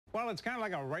Well, it's kind of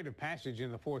like a rite of passage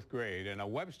in the 4th grade and a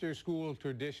Webster school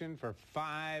tradition for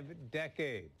 5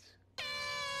 decades.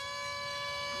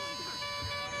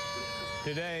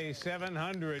 Today,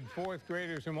 700 4th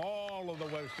graders from all of the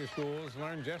Webster schools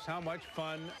learned just how much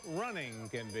fun running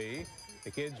can be.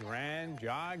 The kids ran,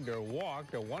 jogged, or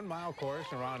walked a 1-mile course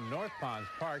around North Ponds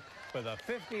Park for the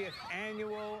 50th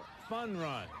annual Fun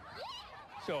Run.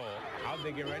 So, how'd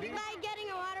they get ready? By getting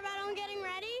a water bottle and getting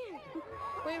ready.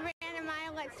 We ran a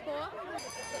mile at school.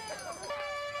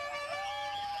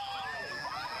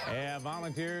 Yeah,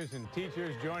 volunteers and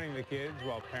teachers joining the kids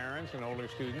while parents and older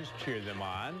students cheered them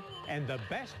on. And the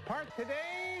best part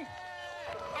today?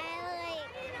 I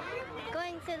like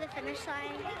going through the finish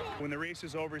line. When the race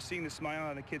was over, seeing the smile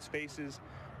on the kids' faces,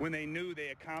 when they knew they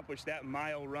accomplished that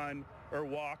mile run or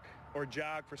walk or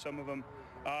jog for some of them,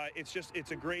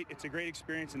 it's a great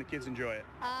experience and the kids enjoy it.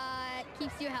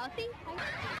 Keeps you healthy.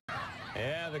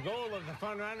 Yeah, the goal of the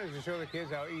Fun Run is to show the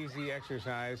kids how easy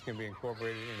exercise can be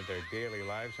incorporated into their daily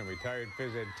lives. Some retired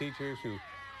phys ed teachers who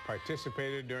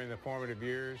participated during the formative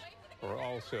years were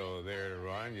also there to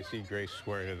run. You see Grace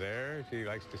Swear there. She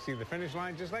likes to see the finish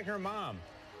line just like her mom,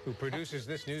 who produces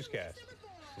this newscast.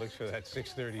 Looks for that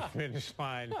 6:30 finish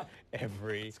line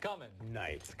every It's coming.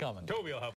 night. It's coming. Toby will help.